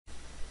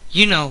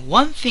You know,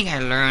 one thing I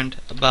learned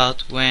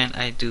about when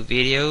I do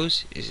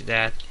videos is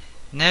that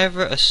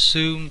never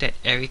assume that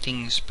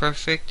everything is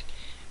perfect,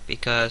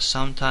 because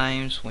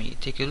sometimes when you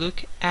take a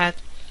look at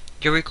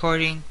your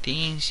recording,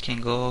 things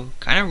can go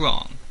kinda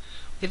wrong.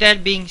 With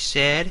that being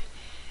said,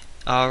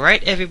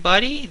 alright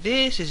everybody,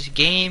 this is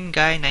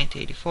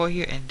GameGuy1984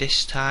 here, and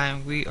this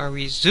time we are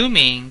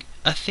resuming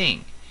a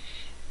thing.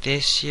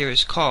 This here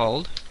is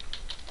called,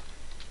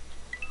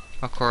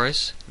 of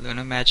course,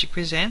 Lunar Magic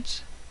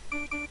Presents.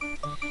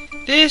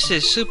 This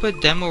is Super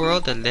Demo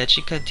World, the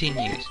legend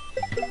continues.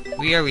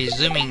 We are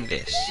resuming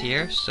this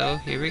here, so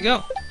here we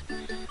go.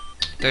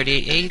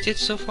 38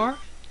 exits so far?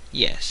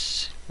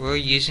 Yes, we're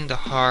using the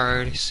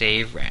hard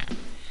save RAM.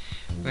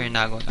 We're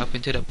now going up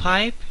into the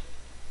pipe,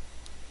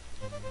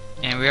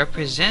 and we are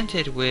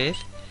presented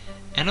with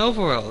an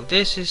overworld.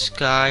 This is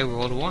Sky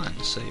World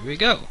 1, so here we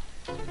go.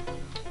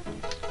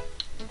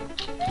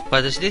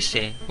 What does this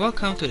say?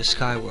 Welcome to the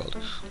Sky World.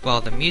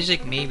 While the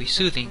music may be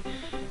soothing,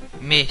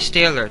 may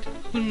stay alert.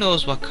 Who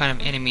knows what kind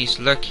of enemies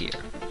lurk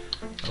here?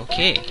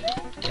 Okay,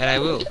 that I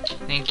will.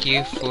 Thank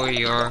you for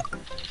your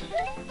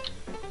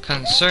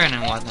concern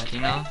and whatnot, you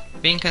know.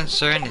 Being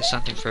concerned is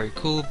something very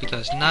cool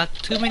because not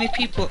too many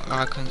people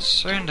are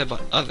concerned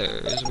about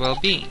others'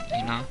 well-being,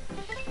 you know.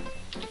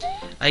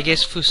 I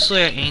guess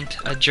Fusoya ain't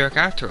a jerk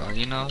after all,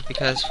 you know,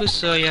 because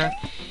Fusoya,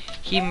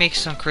 he makes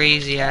some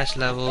crazy ass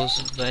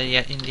levels, but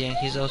yet in the end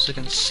he's also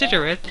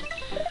considerate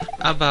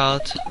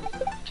about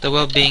the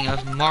well-being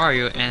of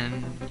Mario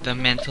and the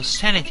mental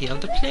sanity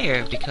of the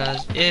player,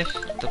 because if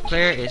the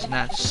player is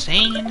not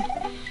sane,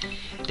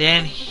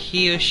 then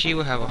he or she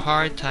will have a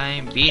hard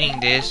time beating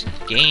this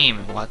game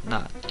and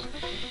whatnot.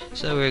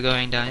 So we're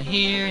going down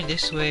here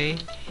this way.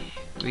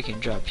 We can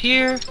drop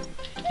here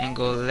and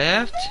go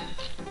left,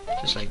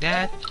 just like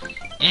that,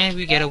 and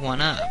we get a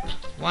 1-up.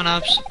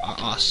 1-ups are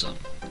awesome.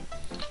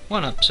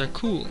 1-ups are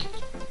cool.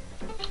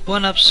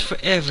 1-ups for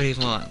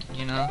everyone,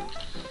 you know.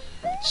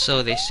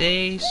 So they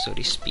say, so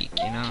they speak,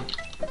 you know.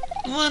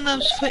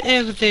 1-ups for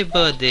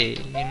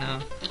everybody, you know.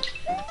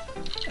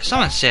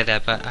 Someone said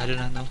that, but I do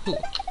not know who.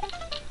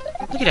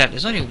 Look at that,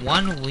 there's only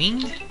one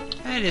wing?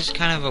 That is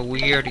kind of a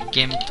weird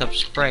gimped up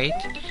sprite.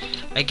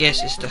 I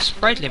guess it's the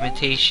sprite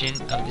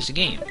limitation of this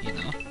game, you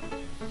know.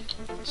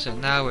 So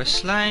now we're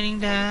sliding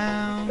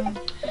down.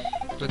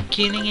 We're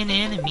killing an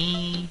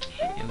enemy.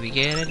 And we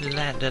get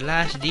the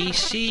last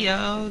DC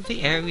of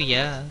the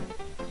area.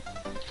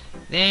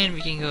 Then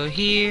we can go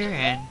here,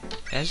 and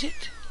that's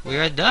it. We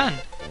are done.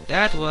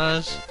 That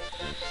was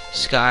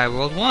Sky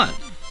World 1.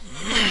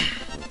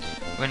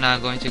 We're now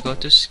going to go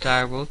to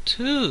Sky World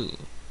 2,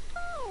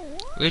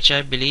 which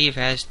I believe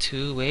has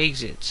 2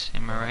 exits.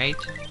 Am I right?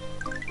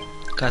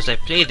 Because I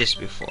played this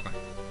before.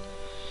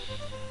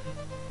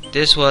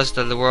 This was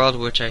the world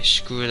which I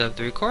screwed up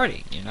the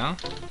recording, you know?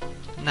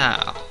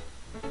 Now,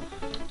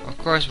 of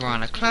course we're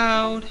on a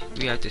cloud.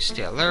 We have to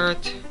stay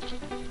alert.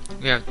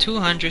 We have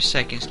 200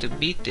 seconds to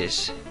beat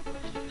this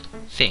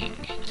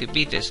thing, to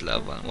beat this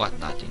level and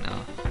whatnot, you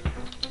know.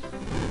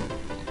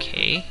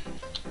 Okay,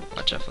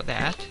 watch out for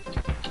that.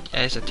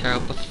 That is a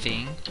terrible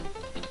thing.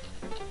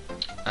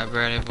 I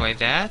better avoid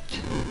that.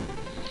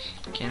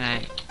 Can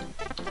I?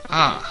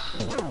 Ah,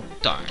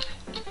 darn.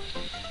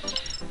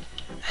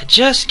 I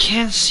just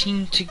can't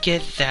seem to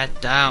get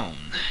that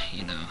down,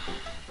 you know.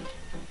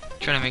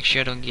 Trying to make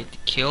sure I don't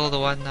get killed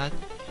or whatnot.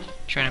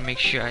 Trying to make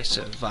sure I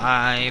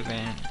survive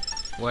and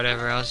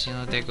whatever else, you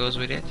know, that goes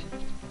with it.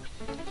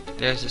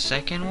 There's the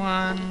second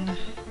one.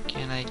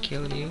 Can I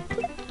kill you?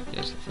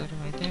 There's the third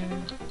one right there.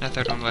 Not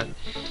third one, but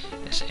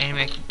there's an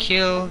enemy I can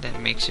kill.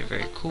 That makes it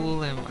very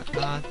cool and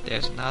whatnot.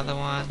 There's another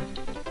one.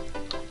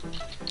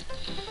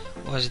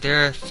 Was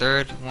there a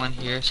third one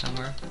here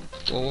somewhere?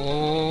 Whoa,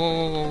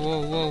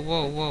 whoa, whoa,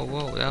 whoa, whoa,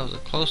 whoa. That was a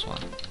close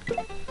one.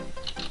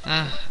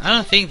 I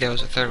don't think there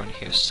was a third one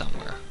here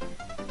somewhere.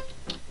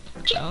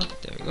 Watch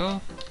out. There we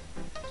go.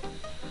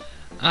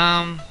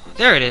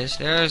 There it is.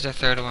 There's the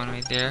third one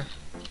right there.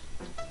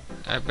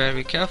 I better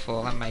be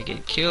careful. I might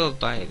get killed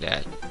by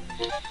that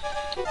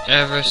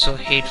ever so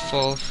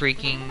hateful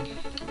freaking,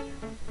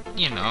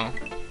 you know,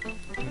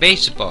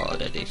 baseball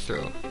that they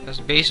throw. Because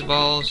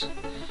baseballs,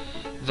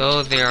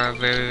 though they are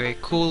very, very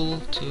cool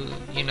to,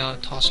 you know,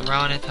 toss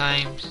around at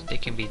times, they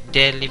can be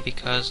deadly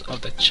because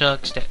of the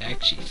chucks that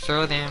actually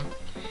throw them,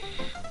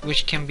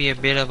 which can be a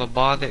bit of a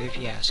bother if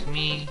you ask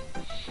me.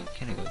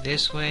 Can I go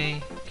this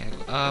way? Can I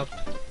go up?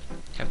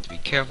 Have to be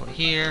careful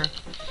here.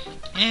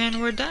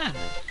 And we're done.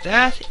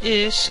 That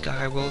is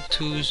Sky World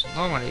 2's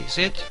normal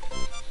exit.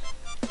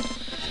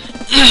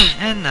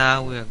 And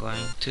now we are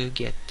going to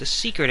get the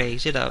secret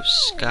exit of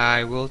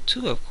Sky World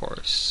 2, of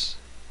course.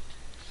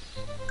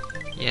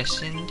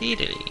 Yes,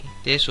 indeedly.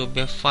 This will be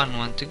a fun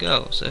one to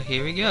go. So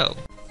here we go.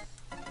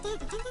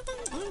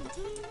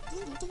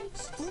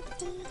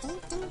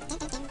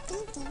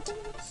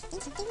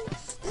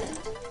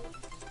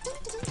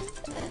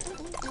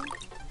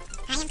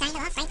 I am going to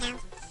off right now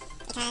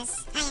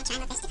because I am trying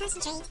my best to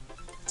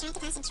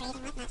concentrate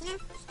and whatnot, you know.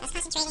 Because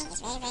concentrating is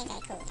very, very,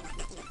 very cool and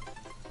whatnot, you know.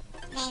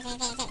 Very, very,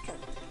 very, very cool.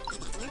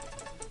 Like that, you know.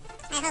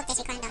 I I hope this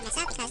recording don't mess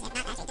up, because if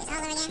not, I have to do this all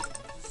over again.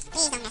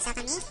 Please don't mess up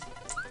on me.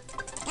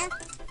 Go.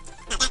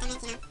 Not that, I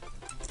meant, you know,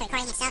 the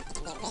recording itself, it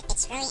can be a bit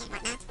screwy and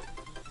whatnot.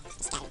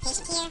 Just gotta be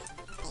patient here,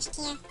 patient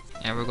here.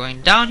 And we're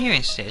going down here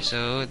instead,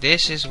 so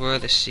this is where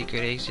the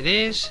secret exit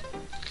is.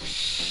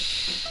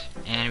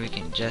 And we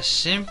can just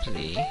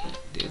simply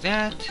do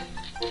that.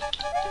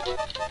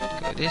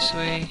 Go this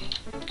way,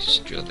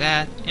 just drill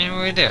that, and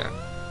we're there.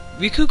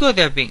 We could go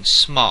there being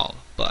small,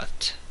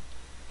 but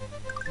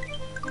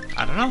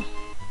I don't know.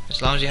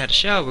 As long as you had a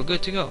shell, we're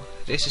good to go.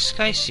 This is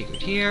Sky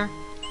Secret here.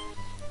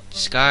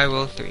 Sky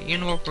World 3. You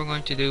know what we're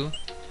going to do?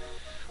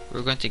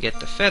 We're going to get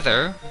the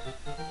feather.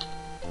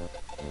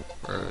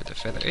 Where the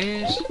feather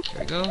is. Here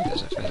we go.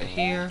 There's a feather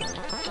here.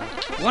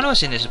 What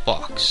was in this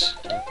box?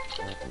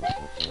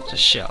 It's a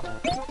shell.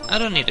 I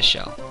don't need a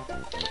shell.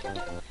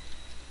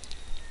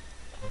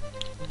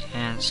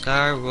 And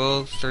Sky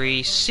World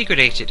 3 secret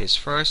exit is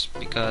first,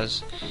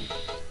 because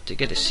to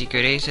get the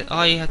secret exit,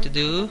 all you have to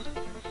do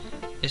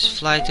is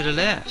fly to the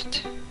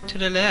left. To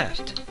the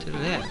left. To the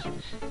left.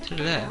 To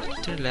the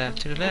left. To the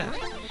left. To the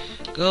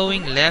left.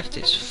 Going left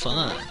is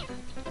fun.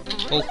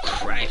 Oh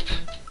crap.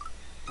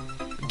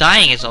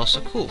 Dying is also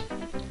cool.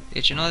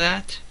 Did you know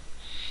that?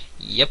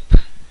 Yep.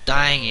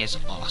 Dying is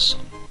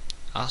awesome.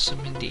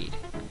 Awesome indeed.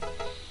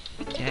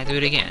 Can I do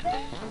it again?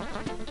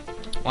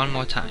 One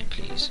more time,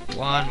 please.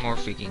 One more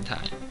freaking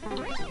time.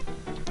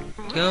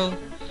 Go.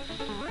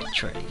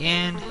 Try it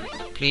again.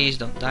 Please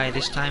don't die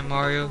this time,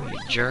 Mario. You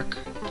jerk.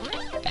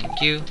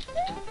 Thank you.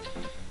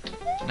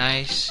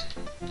 Nice.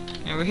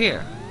 And we're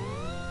here.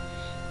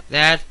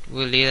 That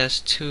will lead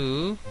us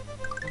to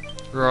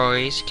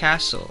Roy's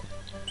Castle.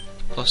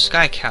 Or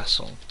Sky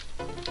Castle.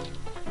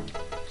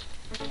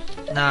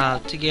 Now,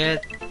 to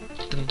get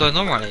the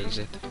normal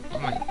exit.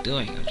 What am I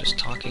doing? I'm just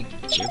talking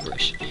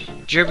gibberish.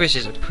 Gibberish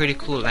is a pretty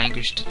cool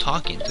language to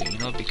talk into, you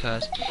know,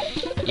 because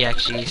you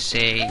actually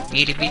say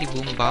beady beady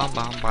boom bam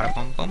bam bada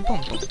bum bum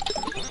bum bum.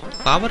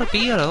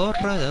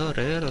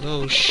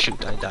 Oh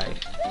shoot, I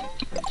died.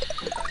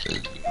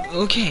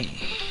 Okay.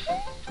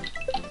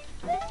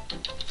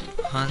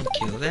 Hunt,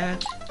 kill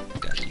that.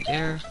 Got you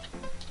there.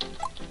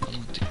 I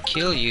want to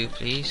kill you,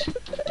 please.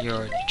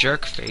 You're a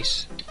jerk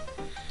face.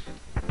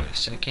 Wait a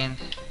second.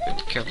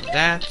 Be careful of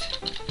that.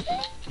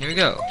 Here we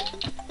go.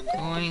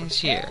 Coins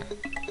here.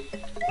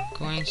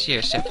 Coins here,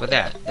 except for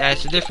that.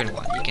 That's a different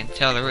one. You can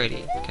tell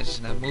already, because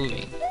it's not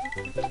moving.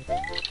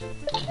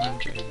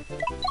 100,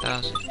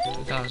 1,000,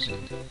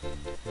 2,000,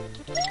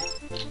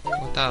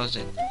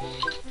 4,000,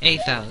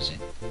 8,000.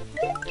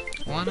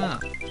 One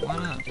up,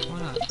 one up,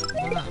 one up,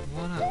 one up,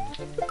 one up.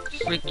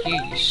 Frick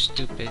you, you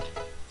stupid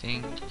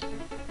thing.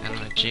 I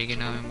don't know,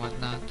 jigging and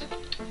whatnot.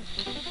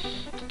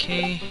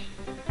 Okay.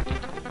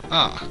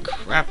 Oh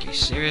crap, you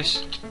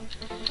serious?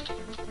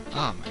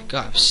 Oh my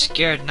god, I'm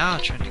scared now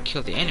trying to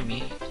kill the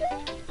enemy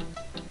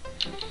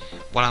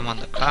while I'm on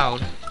the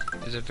cloud.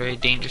 Is a very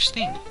dangerous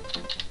thing.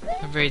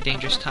 A very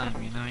dangerous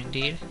time, you know,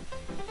 indeed.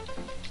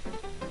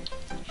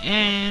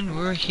 And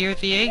we're here at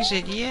the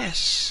exit,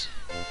 yes.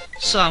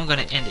 So I'm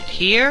gonna end it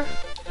here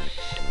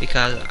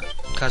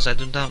because I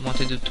do not want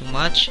to do too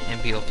much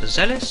and be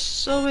overzealous.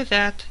 So with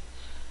that,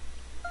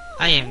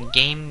 I am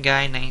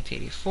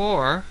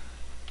GameGuy1984,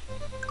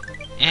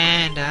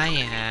 and I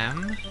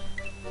am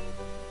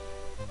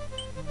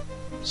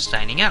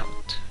signing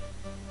out.